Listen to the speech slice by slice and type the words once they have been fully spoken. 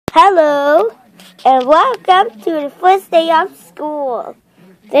Hello, and welcome to the first day of school.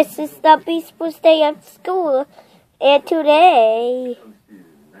 This is the peaceful day of school, and today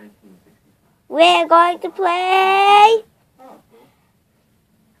we're going to play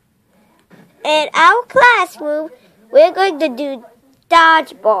in our classroom. We're going to do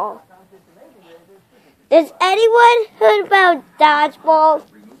dodgeball. Does anyone heard about dodgeball?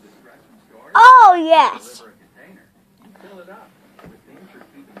 Oh, yes.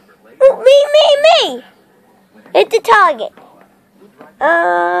 Me. Hit the target.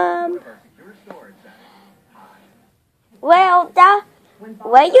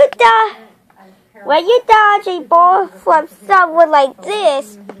 When you dodge a ball from someone like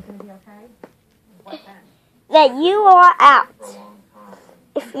this, then you are out.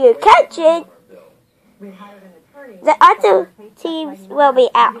 If you catch it, the other teams will be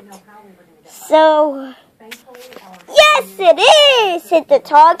out. So, yes, it is. Hit the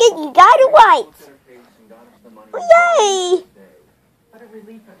target. You got it right. Yay!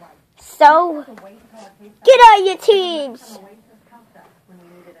 So, get on your teams.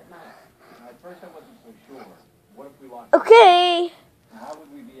 Okay.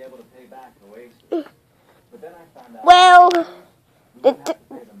 Well, the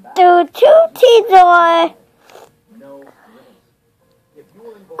two teams are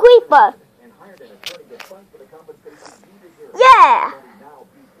Creeper. Yeah.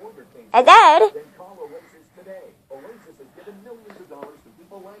 And then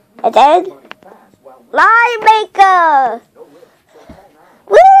Line Maker.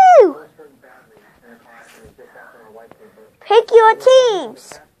 Woo! Pick your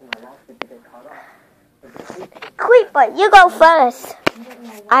teams. Creeper, you go first.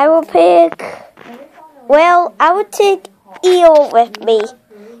 I will take Eel with me.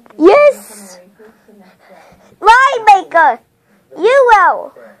 Yes. Line Maker, you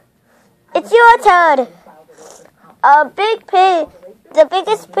will. It's your turn. A big pig. The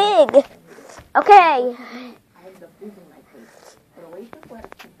biggest pig. Okay.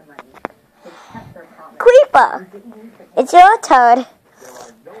 Creeper, it's your turn.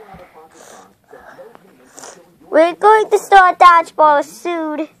 We're going to start dodgeball as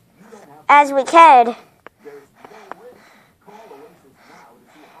soon as we can.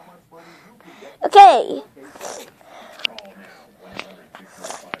 Okay.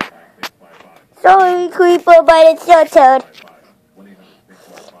 Sorry, Creeper, but it's your turn.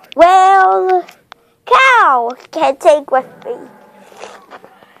 Well, Cow can take with me.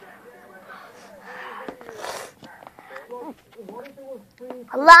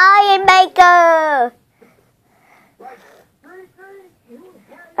 Lion Maker.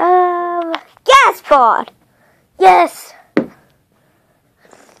 Gaspard. Yes.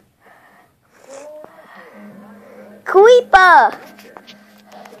 Creeper.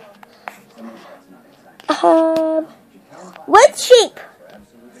 Wood sheep.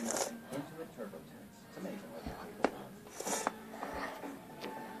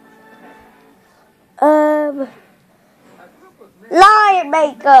 Lion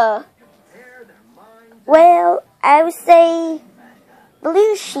Maker. Well, I would say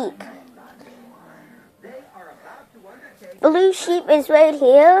blue sheep. Blue sheep is right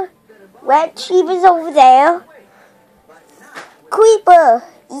here. Red sheep is over there. Creeper.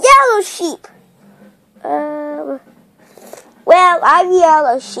 Yellow sheep. Well, I'm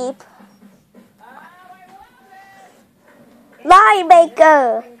yellow sheep. Lion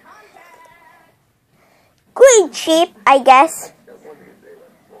Maker. Green sheep, I guess.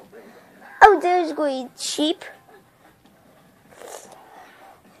 Oh, there's green sheep.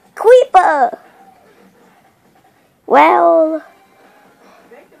 Creeper. Well,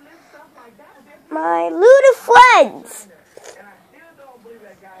 my little friends.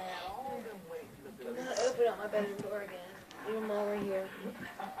 Open up my bedroom door again. Leave them all right here.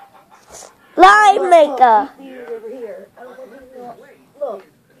 Lion Maker. Look.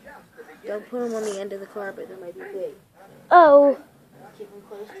 Don't put them on the end of the carpet. That might be big. Oh. Keep them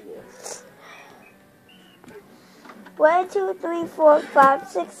close to you. 1, 2, 3, 4, 5,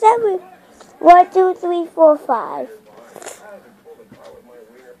 6, 7. 1, 2, 3, 4, 5.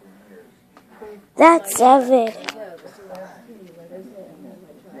 That's 7.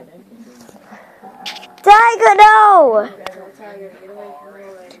 Tiger, no!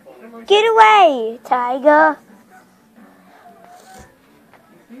 Get away, Tiger.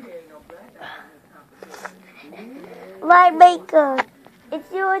 Lion Maker,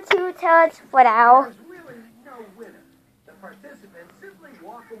 it's your 2 turns for now.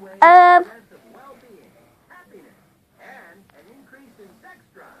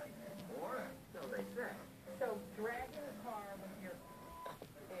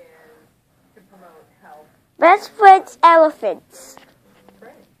 Best friends elephants.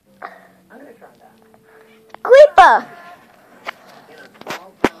 Creeper.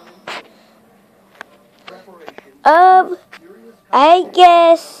 I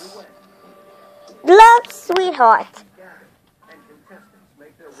guess love sweetheart.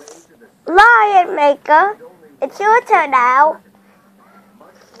 Lion maker. It's your turn now.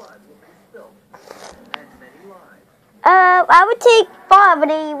 I would take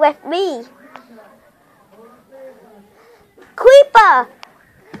Barbie with me. Creeper.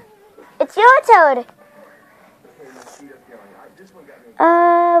 It's your turn.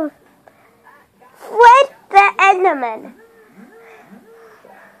 Fred the Enderman.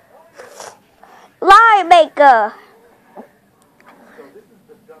 Lion maker.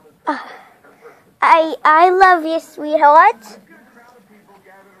 I love you, sweetheart.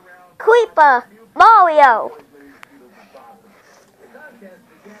 Creeper. Mario.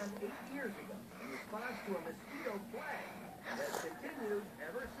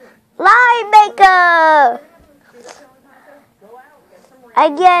 Lion maker. I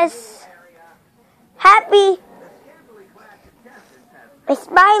guess Happy, a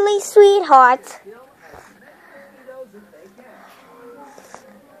smiley sweetheart.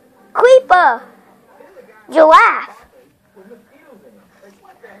 Creeper. Giraffe.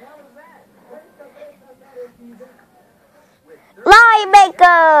 Lion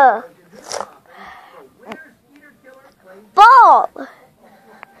maker. Ball.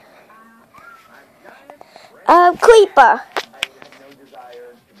 Creeper.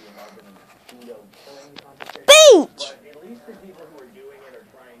 Beach.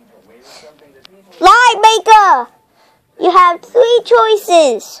 Lion maker. You have 3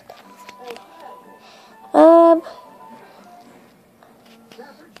 choices.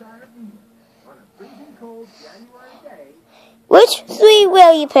 Which 3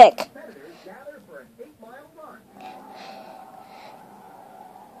 will you pick?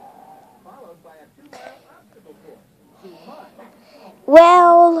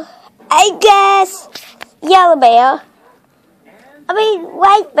 Well, I guess yellow bear.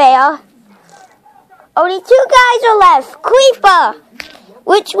 White bear. Only 2 guys are left. Creeper.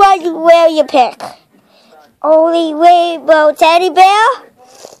 Which one will you pick? Only rainbow teddy bear?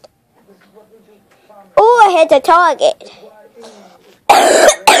 Or hit the target?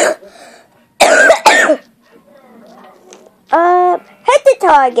 Hit the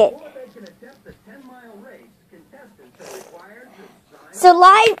target. So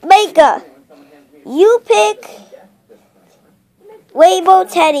Lion maker, you pick rainbow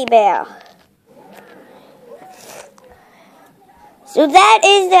teddy bear. So that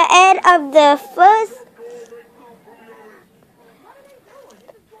is the end of the first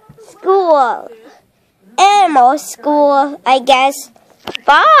school. Animal school, I guess.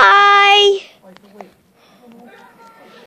 Bye!